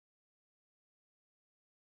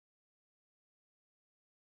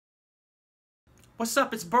What's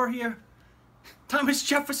up? It's Burr here. Thomas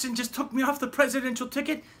Jefferson just took me off the presidential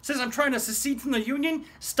ticket. Says I'm trying to secede from the Union,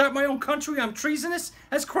 start my own country, I'm treasonous.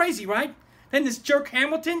 That's crazy, right? Then this jerk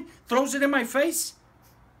Hamilton throws it in my face.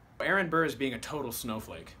 Aaron Burr is being a total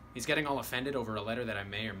snowflake. He's getting all offended over a letter that I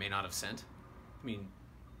may or may not have sent. I mean,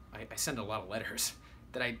 I send a lot of letters.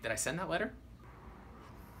 Did I send that letter?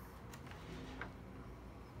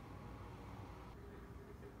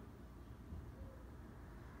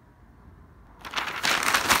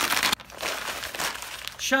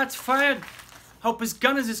 Shots fired. Hope his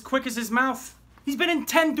gun is as quick as his mouth. He's been in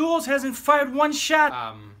 10 duels, hasn't fired one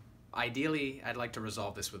shot. Ideally, I'd like to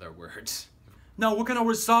resolve this with our words. No, we're gonna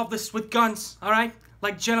resolve this with guns, all right?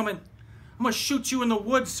 Like gentlemen. I'm gonna shoot you in the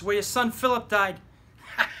woods where your son Philip died.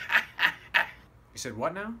 You said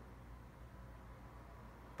what now?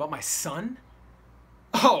 About my son?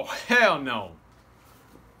 Oh, hell no.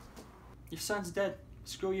 Your son's dead.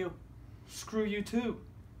 Screw you. Screw you too.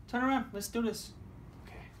 Turn around. Let's do this.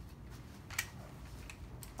 Okay.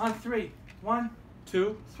 On 3. 1,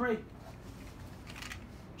 2, 3.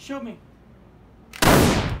 Shoot me.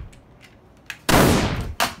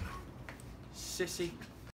 Sissy.